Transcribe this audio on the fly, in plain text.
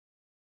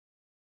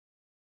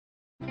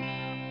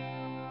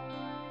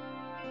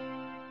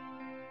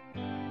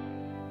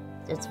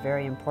It's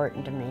very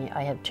important to me.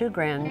 I have 2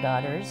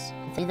 granddaughters.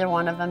 If either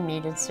one of them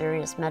needed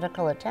serious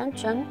medical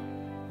attention,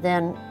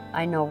 then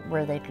I know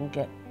where they can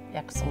get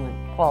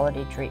excellent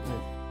quality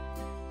treatment.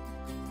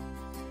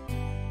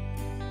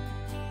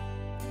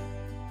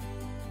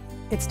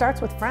 It starts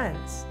with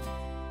friends.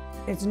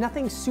 There's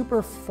nothing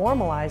super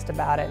formalized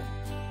about it.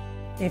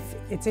 If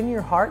it's in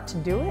your heart to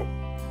do it,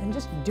 then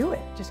just do it.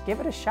 Just give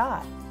it a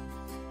shot.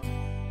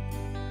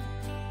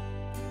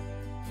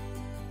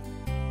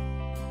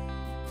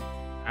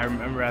 I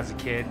remember as a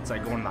kid, it's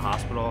like going to the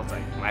hospital. It's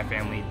like my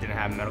family didn't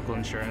have medical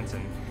insurance,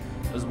 and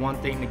it was one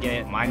thing to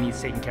get my needs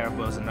taken care of,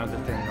 but it was another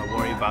thing to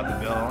worry about the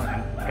bill,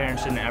 and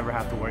parents shouldn't ever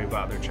have to worry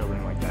about their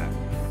children like that.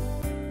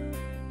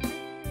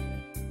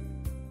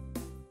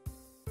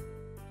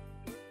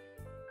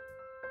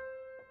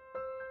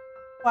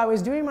 I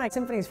was doing my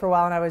symphonies for a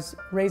while, and I was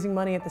raising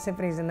money at the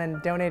symphonies and then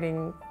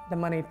donating the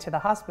money to the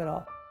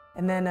hospital.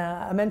 And then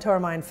a mentor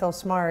of mine, Phil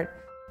Smart,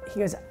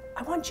 he goes,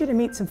 I want you to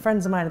meet some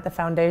friends of mine at the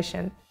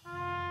foundation.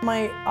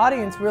 My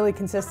audience really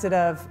consisted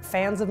of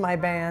fans of my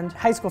band,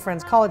 high school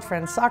friends, college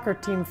friends, soccer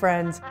team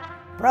friends,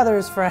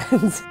 brothers'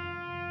 friends.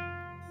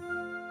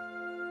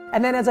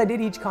 And then as I did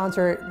each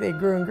concert, they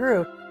grew and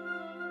grew.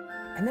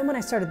 And then when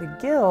I started the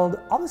Guild,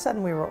 all of a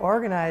sudden we were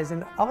organized,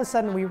 and all of a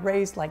sudden we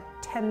raised like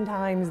 10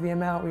 times the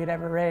amount we had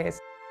ever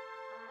raised.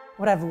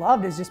 What I've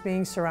loved is just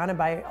being surrounded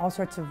by all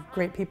sorts of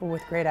great people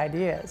with great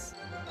ideas.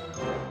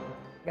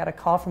 I got a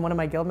call from one of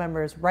my Guild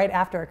members right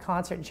after a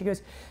concert, and she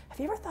goes, have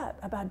you ever thought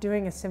about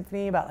doing a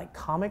symphony about like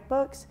comic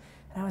books?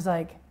 And I was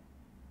like,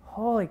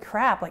 holy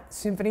crap, like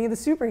Symphony of the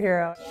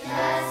Superhero. Just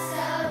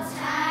so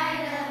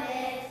tired of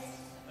it.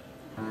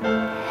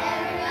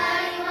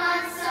 Everybody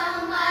wants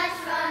so much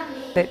from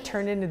me. It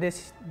turned into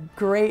this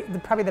great,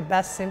 probably the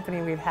best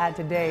symphony we've had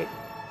to date.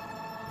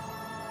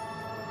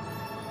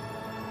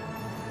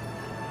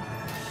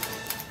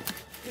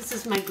 This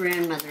is my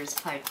grandmother's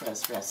pie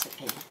crust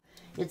recipe.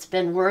 It's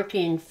been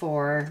working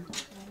for,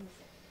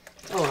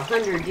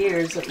 100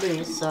 years at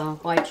least, so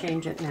why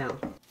change it now?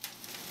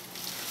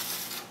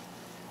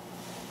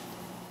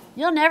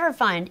 You'll never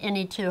find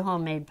any 2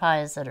 homemade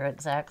pies that are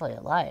exactly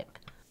alike.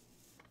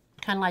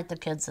 Kind of like the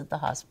kids at the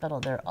hospital,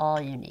 they're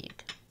all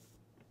unique.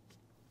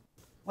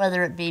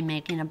 Whether it be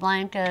making a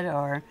blanket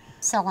or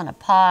selling a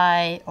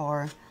pie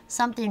or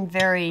something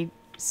very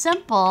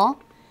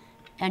simple,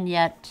 and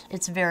yet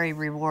it's very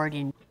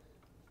rewarding.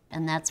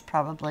 And that's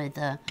probably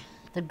the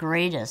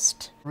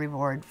greatest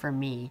reward for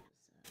me.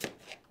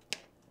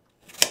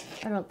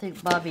 I don't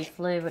think Bobby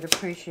Flay would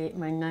appreciate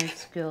my knife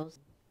skills.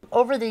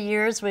 Over the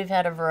years, we've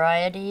had a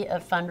variety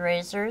of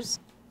fundraisers,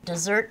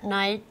 dessert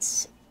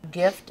nights,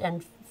 gift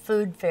and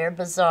food fair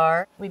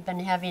bazaar. We've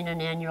been having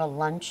an annual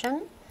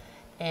luncheon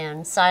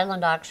and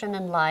silent auction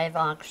and live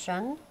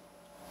auction.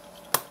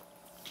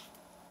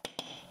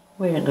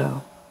 Way to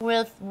go.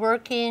 With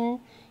working,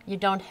 you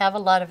don't have a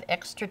lot of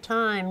extra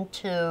time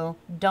to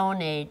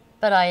donate,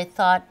 but I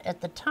thought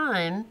at the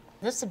time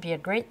this would be a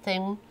great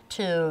thing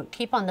to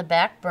keep on the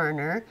back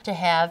burner to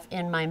have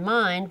in my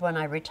mind when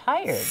I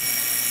retired.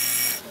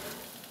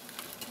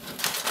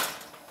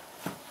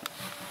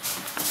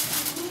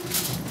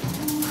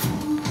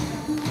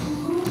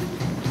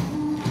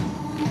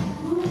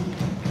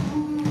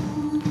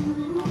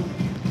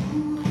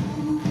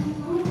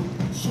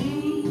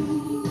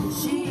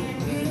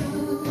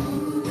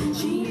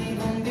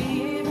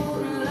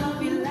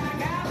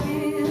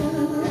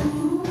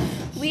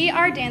 We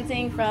are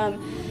dancing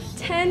from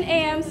 10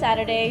 a.m.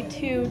 Saturday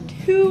to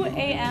 2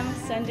 a.m.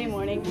 Sunday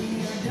morning.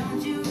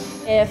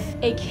 If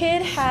a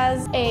kid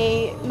has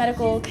a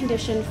medical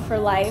condition for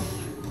life,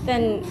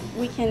 then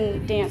we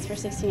can dance for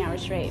 16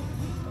 hours straight.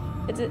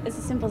 It's as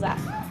simple as that.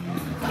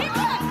 Keep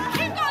going,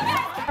 keep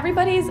going.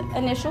 Everybody's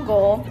initial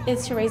goal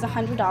is to raise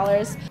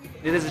 $100.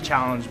 It is a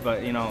challenge,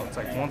 but you know, it's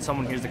like once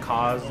someone hears the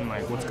cause and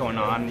like what's going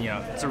on, you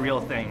know, it's a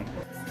real thing.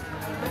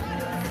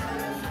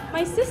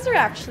 My sister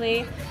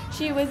actually,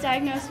 she was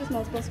diagnosed with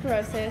multiple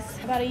sclerosis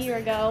about a year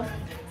ago.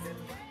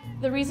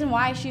 The reason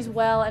why she's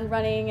well and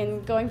running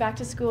and going back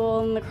to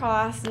school and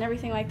lacrosse and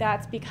everything like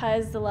that is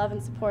because the love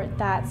and support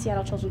that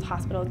Seattle Children's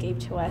Hospital gave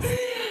to us.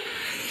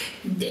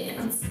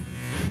 Dance.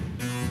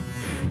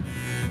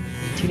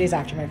 2 days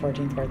after my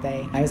 14th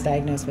birthday, I was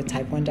diagnosed with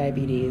type 1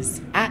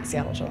 diabetes at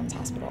Seattle Children's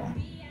Hospital.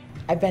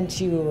 I've been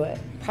to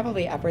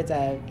probably upwards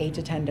of 8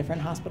 to 10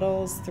 different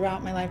hospitals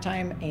throughout my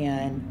lifetime,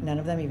 and none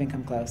of them even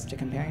come close to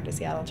comparing to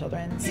Seattle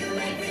Children's.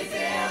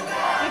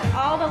 With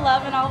all the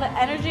love and all the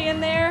energy in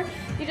there,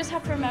 you just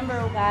have to remember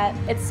that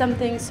it's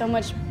something so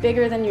much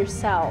bigger than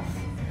yourself,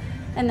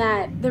 and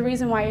that the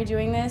reason why you're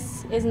doing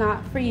this is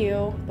not for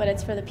you, but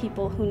it's for the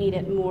people who need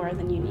it more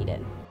than you need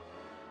it.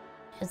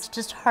 It's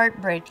just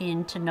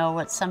heartbreaking to know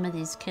what some of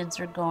these kids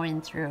are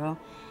going through.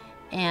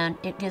 And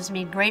it gives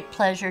me great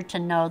pleasure to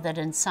know that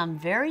in some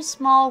very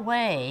small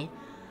way,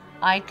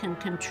 I can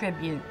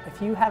contribute.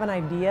 If you have an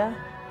idea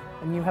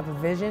and you have a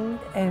vision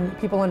and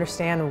people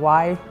understand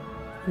why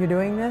you're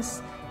doing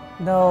this,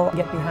 they'll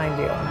get behind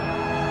you.